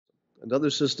Another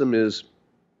system is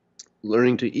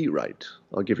learning to eat right.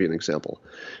 I'll give you an example.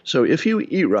 So if you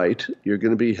eat right, you're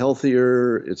going to be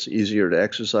healthier. It's easier to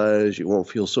exercise. You won't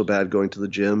feel so bad going to the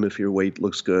gym if your weight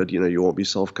looks good. You won't be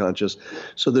self-conscious.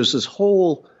 So there's this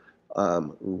whole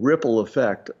ripple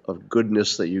effect of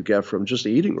goodness that you get from just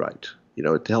eating right.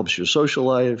 It helps your social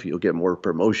life. You'll get more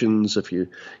promotions if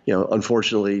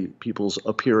unfortunately, people's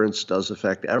appearance does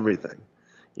affect everything.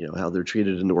 How they're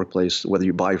treated in the workplace, whether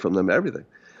you buy from them, everything.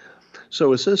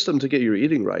 So a system to get your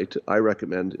eating right, I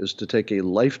recommend, is to take a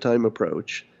lifetime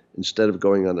approach instead of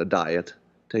going on a diet.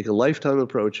 Take a lifetime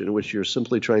approach in which you're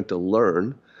simply trying to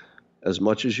learn as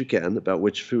much as you can about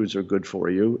which foods are good for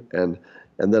you, and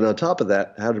then on top of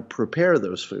that, how to prepare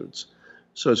those foods.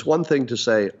 So it's one thing to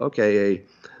say, okay,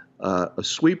 a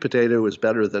sweet potato is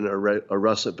better than a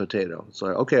russet potato. So,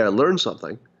 okay, I learned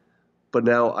something, but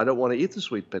now I don't want to eat the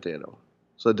sweet potato.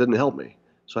 So it didn't help me.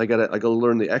 So I got to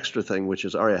learn the extra thing, which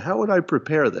is, all right, how would I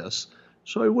prepare this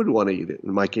so I wouldn't want to eat it?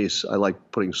 In my case, I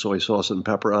like putting soy sauce and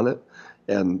pepper on it,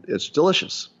 and it's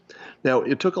delicious. Now,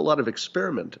 it took a lot of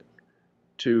experimenting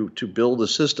to build a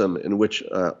system in which,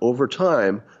 over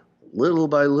time, little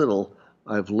by little,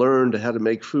 I've learned how to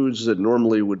make foods that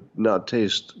normally would not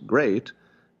taste great,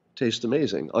 taste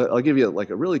amazing. I'll give you like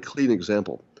a really clean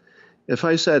example. If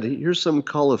I said, here's some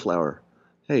cauliflower,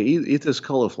 hey, eat this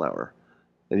cauliflower.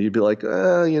 And you'd be like,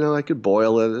 I could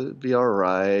boil it. It'd be all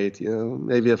right.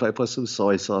 Maybe if I put some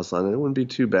soy sauce on it, it wouldn't be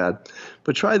too bad.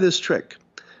 But try this trick.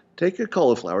 Take a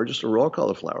cauliflower, just a raw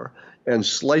cauliflower, and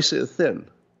slice it thin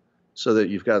so that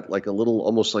you've got like a little,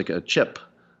 almost like a chip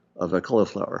of a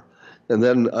cauliflower. And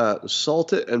then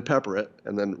salt it and pepper it,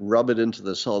 and then rub it into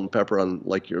the salt and pepper on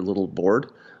like your little board,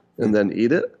 and then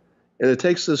eat it. And it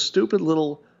takes this stupid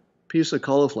little piece of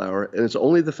cauliflower, and it's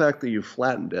only the fact that you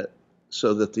flattened it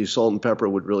so that the salt and pepper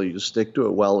would really just stick to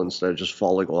it well instead of just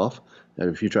falling off. And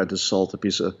if you tried to salt a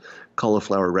piece of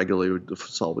cauliflower regularly, the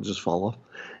salt would just fall off.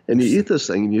 And you eat this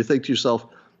thing, and you think to yourself,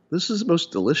 this is the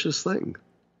most delicious thing.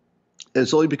 And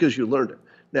it's only because you learned it.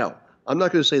 Now, I'm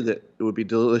not going to say that it would be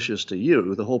delicious to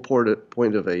you. The whole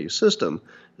point of a system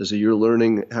is that you're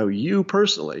learning how you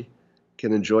personally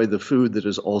can enjoy the food that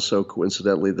is also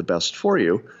coincidentally the best for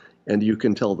you, and you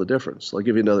can tell the difference. I'll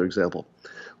give you another example.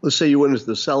 Let's say you went into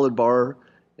the salad bar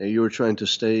and you were trying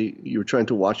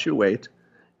to watch your weight,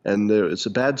 and it's a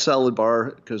bad salad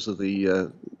bar because of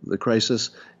the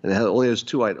crisis, and it only has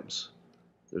two items.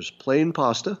 There's plain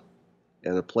pasta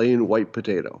and a plain white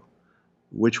potato.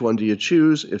 Which one do you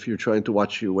choose if you're trying to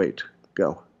watch your weight?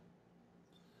 Go.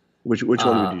 Which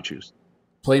one would you choose?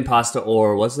 Plain pasta,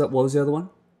 or what was the other one?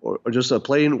 Or just a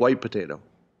plain white potato.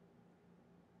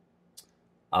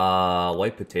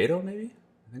 White potato, maybe?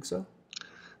 I think so.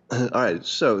 All right,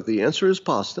 so the answer is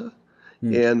pasta.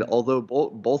 And although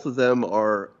both of them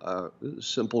are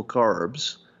simple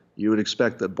carbs, you would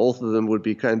expect that both of them would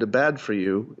be kind of bad for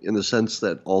you in the sense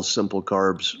that all simple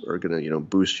carbs are going to,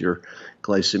 boost your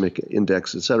glycemic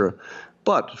index, etc.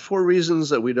 But for reasons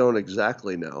that we don't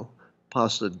exactly know,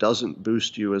 pasta doesn't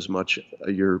boost you as much,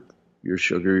 your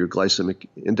sugar, your glycemic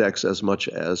index as much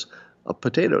as a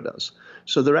potato does.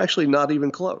 So they're actually not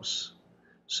even close.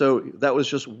 So that was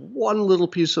just one little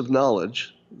piece of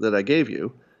knowledge that I gave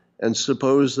you. And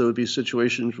suppose there would be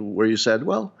situations where you said,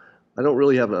 well, I don't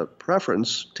really have a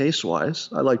preference taste-wise.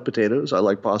 I like potatoes. I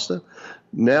like pasta.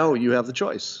 Now you have the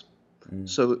choice.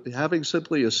 So having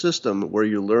simply a system where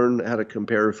you learn how to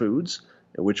compare foods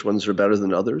and which ones are better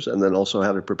than others, and then also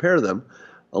how to prepare them,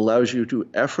 allows you to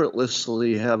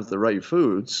effortlessly have the right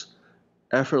foods,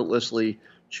 effortlessly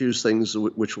choose things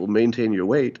which will maintain your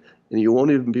weight, and you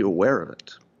won't even be aware of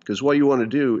it. Because what you want to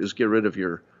do is get rid of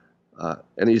your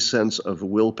any sense of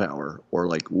willpower or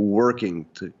like working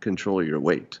to control your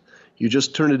weight. You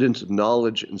just turn it into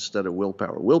knowledge instead of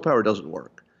willpower. Willpower doesn't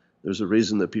work. There's a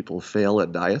reason that people fail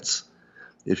at diets.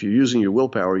 If you're using your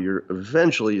willpower,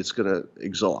 eventually it's going to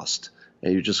exhaust.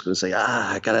 And you're just going to say,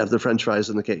 I got to have the French fries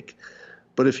and the cake.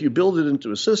 But if you build it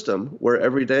into a system where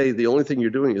every day the only thing you're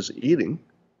doing is eating,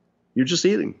 you're just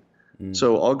eating.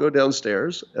 So I'll go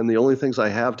downstairs, and the only things I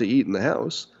have to eat in the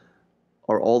house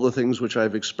are all the things which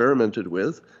I've experimented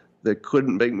with that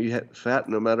couldn't make me fat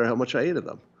no matter how much I ate of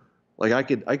them. Like I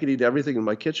could eat everything in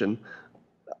my kitchen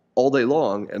all day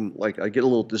long, and like I get a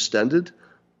little distended,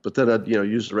 but then I'd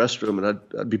use the restroom and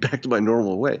I'd be back to my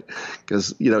normal weight.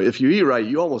 Because if you eat right,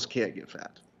 you almost can't get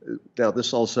fat. Now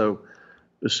this also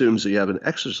assumes that you have an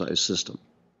exercise system.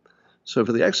 So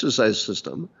for the exercise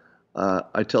system,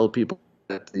 I tell people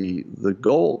that the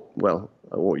goal, well,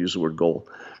 I won't use the word goal,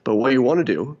 but what you want to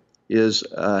do is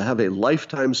have a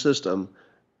lifetime system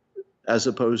as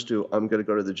opposed to I'm going to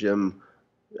go to the gym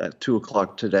at 2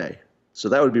 o'clock today. So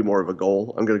that would be more of a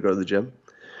goal. I'm going to go to the gym.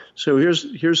 So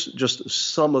here's just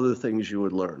some of the things you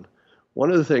would learn.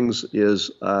 One of the things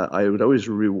is I would always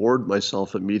reward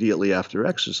myself immediately after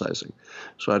exercising.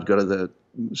 So I'd go to the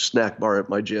snack bar at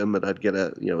my gym and I'd get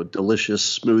a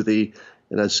delicious smoothie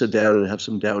and I'd sit down and have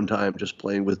some downtime just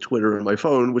playing with Twitter and my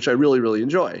phone, which I really, really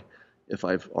enjoy if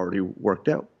I've already worked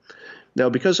out. Now,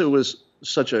 because it was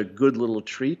such a good little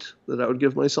treat that I would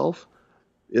give myself,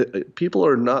 people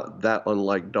are not that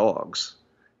unlike dogs.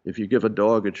 If you give a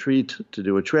dog a treat to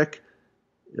do a trick,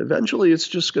 eventually it's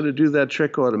just going to do that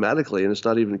trick automatically, and it's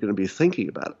not even going to be thinking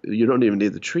about it. You don't even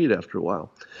need the treat after a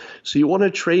while. So you want to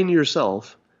train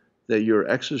yourself that your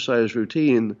exercise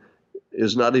routine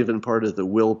is not even part of the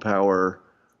willpower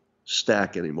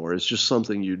stack anymore. It's just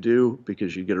something you do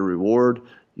because you get a reward.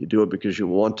 You do it because you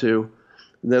want to.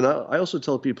 And then I also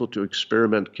tell people to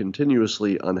experiment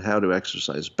continuously on how to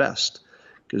exercise best.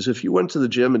 Because if you went to the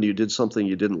gym and you did something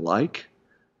you didn't like,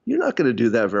 you're not going to do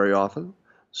that very often.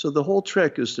 So the whole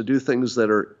trick is to do things that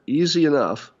are easy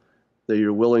enough that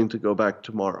you're willing to go back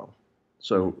tomorrow.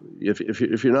 So if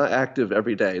you're not active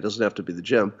every day, it doesn't have to be the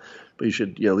gym, but you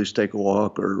should at least take a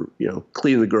walk or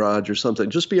clean the garage or something.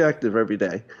 Just be active every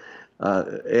day,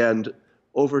 and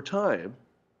over time,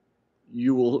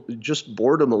 you will just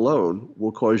boredom alone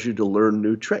will cause you to learn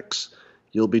new tricks.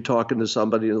 You'll be talking to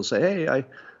somebody and they'll say, "Hey,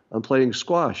 I'm playing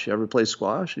squash. You ever play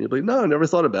squash?" And you'll be, "No, I never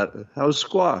thought about it. How's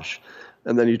squash?"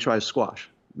 And then you try squash.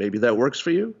 Maybe that works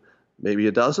for you. Maybe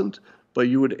it doesn't. But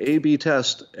you would A/B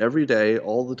test every day,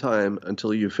 all the time,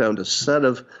 until you found a set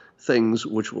of things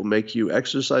which will make you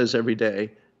exercise every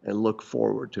day and look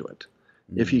forward to it.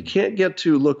 If you can't get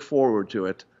to look forward to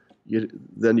it,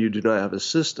 then you do not have a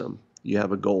system. You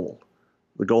have a goal.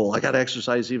 The goal, I got to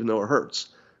exercise even though it hurts.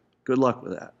 Good luck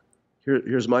with that.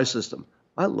 Here's my system.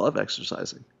 I love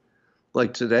exercising.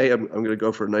 Like today, I'm going to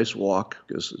go for a nice walk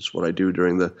because it's what I do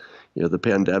during the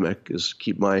pandemic is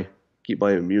keep my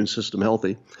immune system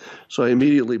healthy. So I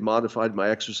immediately modified my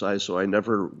exercise so I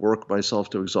never work myself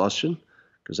to exhaustion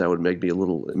because that would make me a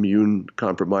little immune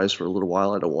compromised for a little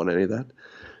while. I don't want any of that.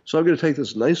 So I'm going to take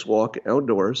this nice walk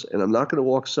outdoors, and I'm not going to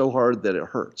walk so hard that it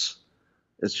hurts.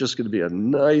 It's just going to be a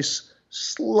nice,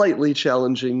 slightly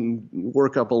challenging,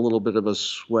 work up a little bit of a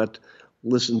sweat,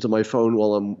 listen to my phone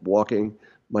while I'm walking.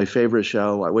 My favorite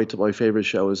show, I wait till my favorite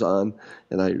show is on,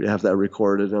 and I have that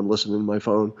recorded, and I'm listening to my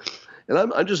phone. And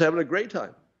I'm just having a great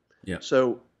time. Yeah.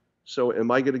 So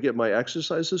am I going to get my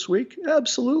exercise this week?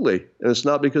 Absolutely. And it's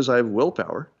not because I have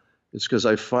willpower. It's because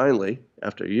I finally,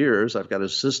 after years, I've got a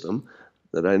system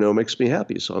that I know makes me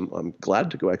happy. So I'm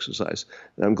glad to go exercise,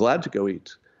 and I'm glad to go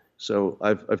eat. So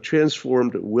I've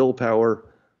transformed willpower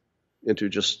into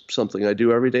just something I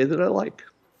do every day that I like.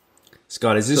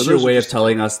 Scott, is this your way of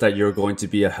telling us that you're going to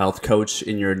be a health coach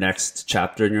in your next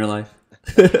chapter in your life?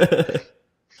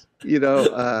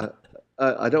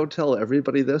 I don't tell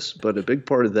everybody this, but a big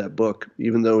part of that book,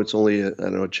 even though it's only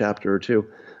a chapter or two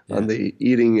on the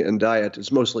eating and diet,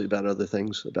 it's mostly about other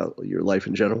things, about your life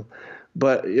in general.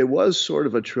 But it was sort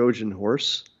of a Trojan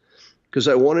horse because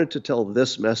I wanted to tell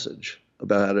this message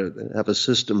about how to have a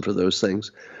system for those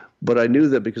things. But I knew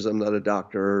that because I'm not a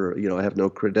doctor, I have no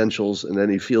credentials in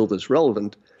any field that's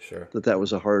relevant, Sure. that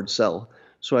was a hard sell.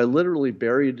 So I literally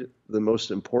buried the most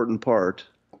important part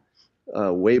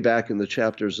way back in the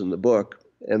chapters in the book.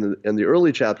 And the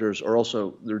early chapters are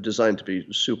also, they're designed to be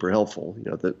super helpful,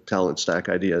 the talent stack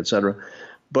idea, et cetera.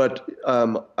 But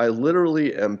I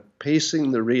literally am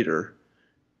pacing the reader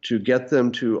to get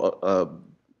them to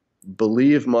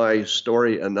believe my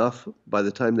story enough by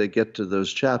the time they get to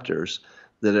those chapters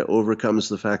that it overcomes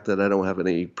the fact that I don't have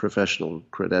any professional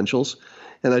credentials.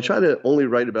 And I try to only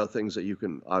write about things that you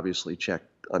can obviously check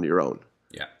on your own.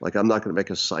 Yeah. Like I'm not going to make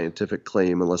a scientific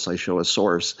claim unless I show a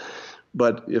source.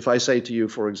 But if I say to you,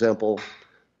 for example,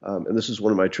 and this is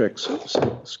one of my tricks,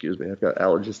 excuse me, I've got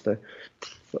allergies today.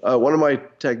 One of my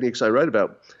techniques I write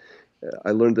about,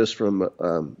 I learned this from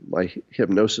my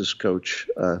hypnosis coach.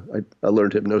 I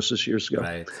learned hypnosis years ago.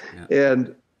 Right. Yeah.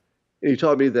 And he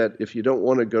taught me that if you don't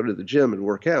want to go to the gym and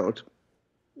work out,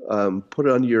 put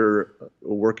on your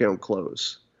workout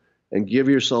clothes and give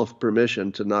yourself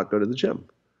permission to not go to the gym.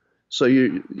 So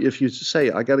if you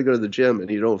say, I got to go to the gym and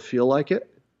you don't feel like it,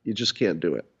 you just can't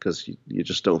do it because you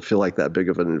just don't feel like that big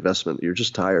of an investment. You're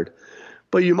just tired.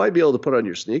 But you might be able to put on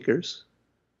your sneakers.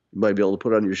 You might be able to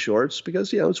put on your shorts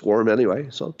because, it's warm anyway.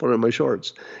 So I'll put on my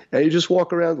shorts. And you just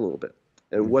walk around a little bit.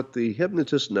 And what the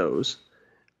hypnotist knows,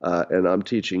 and I'm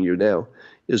teaching you now,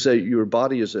 is that your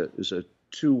body is a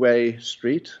two-way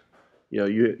street.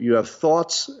 You have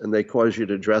thoughts and they cause you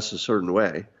to dress a certain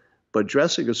way. But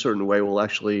dressing a certain way will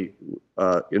actually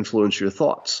influence your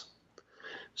thoughts.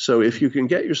 So if you can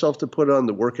get yourself to put on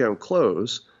the workout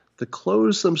clothes, the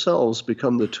clothes themselves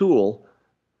become the tool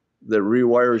that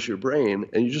rewires your brain,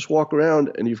 and you just walk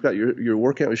around and you've got your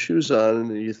workout shoes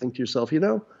on, and you think to yourself,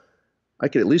 I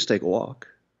could at least take a walk,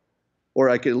 or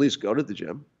I could at least go to the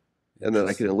gym, and then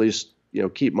I can at least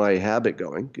keep my habit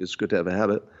going. It's good to have a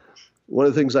habit. One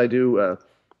of the things I do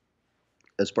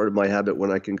as part of my habit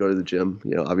when I can go to the gym,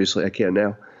 obviously I can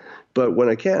now, but when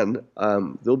I can,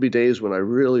 there'll be days when I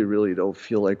really, really don't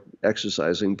feel like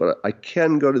exercising, but I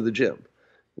can go to the gym.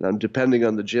 And I'm depending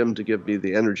on the gym to give me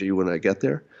the energy when I get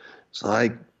there. So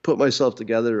I put myself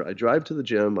together. I drive to the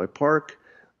gym. I park.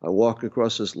 I walk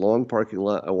across this long parking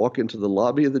lot. I walk into the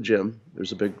lobby of the gym.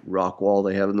 There's a big rock wall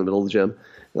they have in the middle of the gym.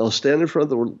 And I'll stand in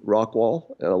front of the rock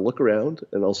wall, and I'll look around,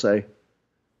 and I'll say,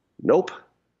 nope.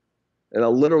 And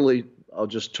I'll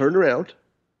just turn around,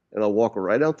 and I'll walk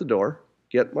right out the door,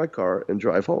 get in my car, and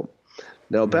drive home.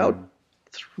 Now, about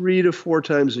 3 to 4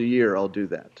 times a year, I'll do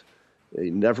that.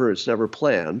 It's never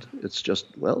planned. It's just,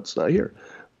 it's not here.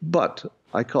 But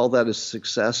I call that a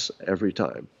success every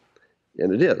time.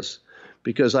 And it is.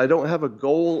 Because I don't have a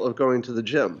goal of going to the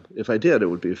gym. If I did, it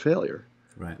would be a failure.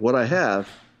 Right. What I have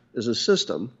is a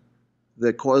system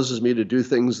that causes me to do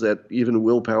things that even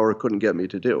willpower couldn't get me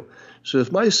to do. So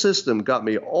if my system got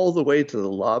me all the way to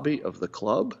the lobby of the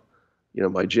club,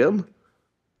 my gym,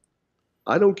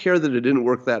 I don't care that it didn't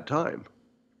work that time,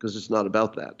 because it's not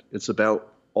about that. It's about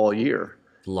all year.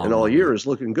 And all year is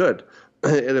looking good.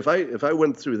 And if I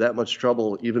went through that much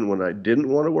trouble even when I didn't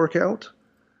want to work out,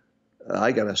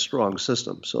 I got a strong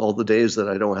system. So all the days that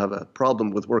I don't have a problem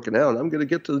with working out, I'm going to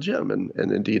get to the gym. And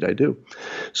indeed I do.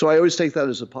 So I always take that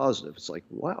as a positive. It's like,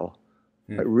 wow,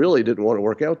 I really didn't want to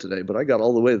work out today, but I got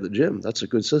all the way to the gym. That's a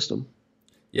good system.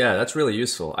 Yeah, that's really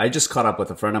useful. I just caught up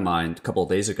with a friend of mine a couple of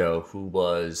days ago who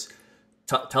was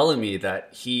telling me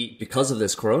that because of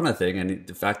this Corona thing and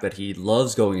the fact that he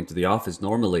loves going into the office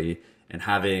normally and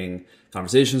having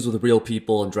conversations with real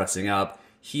people and dressing up,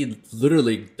 he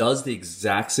literally does the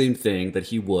exact same thing that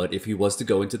he would if he was to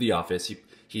go into the office.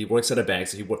 He works at a bank,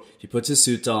 so he puts his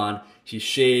suit on, he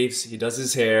shaves, he does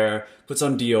his hair, puts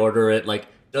on deodorant,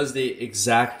 does the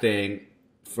exact thing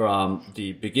from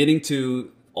the beginning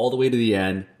to all the way to the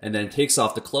end, and then takes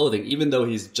off the clothing, even though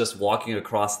he's just walking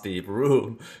across the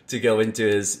room to go into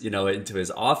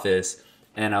his office.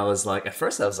 And I was like, at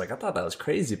first I was like, I thought that was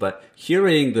crazy, but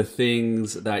hearing the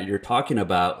things that you're talking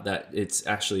about, that it's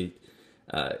actually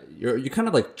you're kind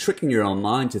of like tricking your own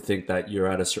mind to think that you're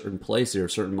at a certain place or a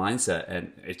certain mindset,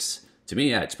 and it's, to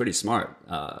me, it's pretty smart.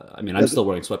 I mean, I'm still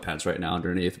wearing sweatpants right now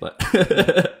underneath, but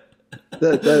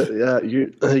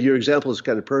your example is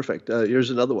kind of perfect. Here's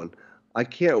another one. I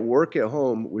can't work at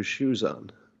home with shoes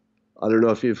on. I don't know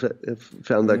if you've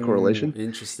found that correlation.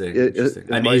 Interesting.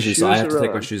 I'm Asian, so I have to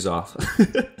take my shoes off.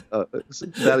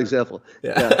 Bad example.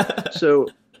 Yeah. So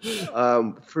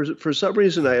for some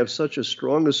reason, I have such a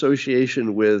strong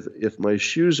association with, if my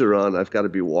shoes are on, I've got to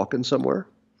be walking somewhere.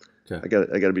 Okay.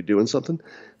 I got to be doing something,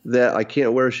 that I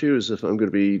can't wear shoes if I'm going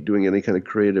to be doing any kind of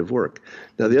creative work.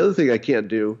 Now, the other thing I can't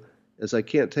do is I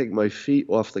can't take my feet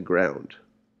off the ground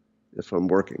if I'm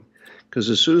working. Because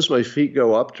as soon as my feet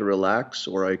go up to relax,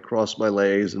 or I cross my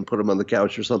legs and put them on the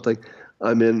couch or something,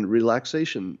 I'm in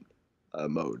relaxation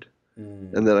mode,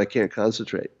 and then I can't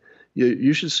concentrate.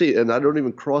 You should see, and I don't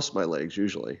even cross my legs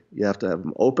usually. You have to have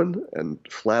them open and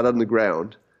flat on the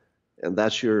ground, and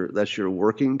that's your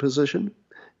working position.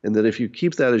 And then if you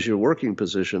keep that as your working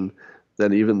position,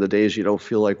 then even the days you don't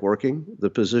feel like working, the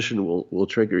position will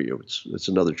trigger you. It's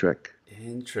another trick.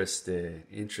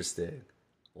 Interesting.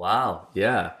 Wow.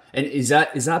 Yeah. And is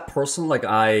that personal? Like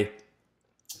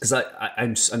because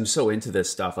I'm so into this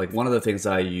stuff. Like, one of the things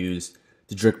I use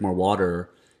to drink more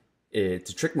water, to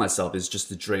trick myself, is just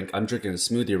to drink. I'm drinking a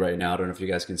smoothie right now. I don't know if you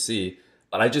guys can see,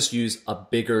 but I just use a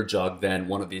bigger jug than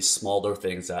one of these smaller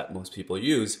things that most people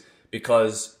use,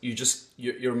 because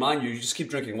your mind, you just keep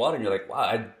drinking water and you're like, wow,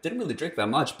 I didn't really drink that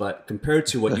much, but compared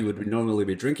to what you would normally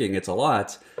be drinking, it's a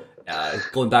lot.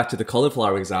 Going back to the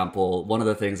cauliflower example, one of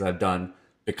the things I've done,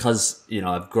 because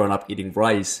I've grown up eating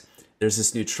rice, there's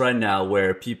this new trend now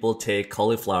where people take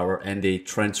cauliflower and they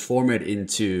transform it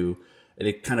into,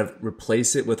 they kind of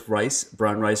replace it with rice,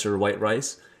 brown rice or white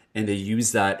rice, and they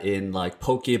use that in like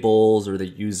poke bowls, or they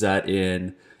use that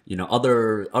in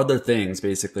other things,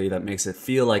 basically, that makes it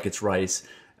feel like it's rice.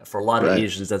 For a lot of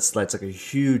Asians, that's like a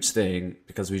huge thing,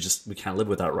 because we can't live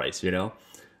without rice, So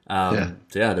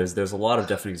there's a lot of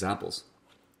different examples.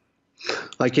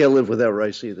 I can't live without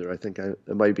rice either. I think I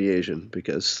might be Asian,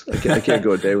 because I can't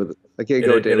go a day with it. I can't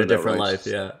go a day without a different rice.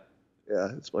 Life. Yeah,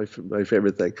 it's my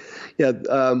favorite thing. Yeah,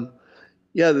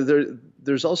 Yeah,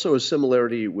 there's also a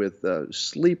similarity with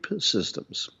sleep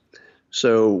systems.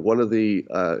 So one of the,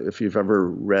 if you've ever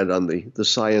read on the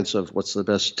science of what's the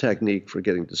best technique for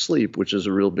getting to sleep, which is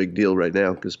a real big deal right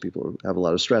now because people have a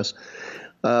lot of stress,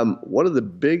 one of the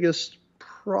biggest,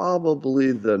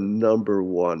 probably the number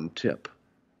one tip,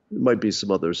 there might be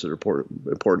some others that are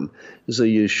important, is that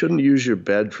you shouldn't use your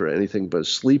bed for anything but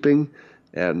sleeping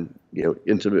and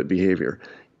intimate behavior,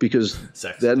 because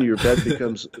Sex. then your bed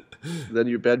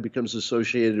becomes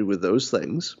associated with those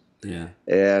things. Yeah.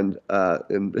 And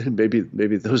maybe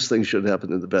those things shouldn't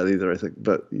happen in the bed either, I think,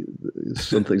 but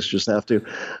some things just have to.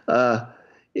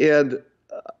 And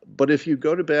but if you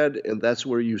go to bed and that's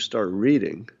where you start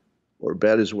reading, or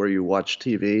bed is where you watch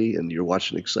TV and you're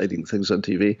watching exciting things on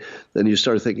TV, then you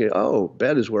start thinking, oh,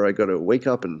 bed is where I got to wake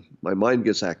up and my mind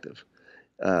gets active.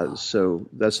 So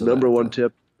that's number one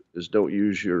tip: is don't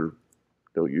use your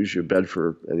bed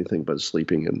for anything but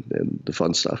sleeping and the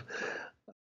fun stuff.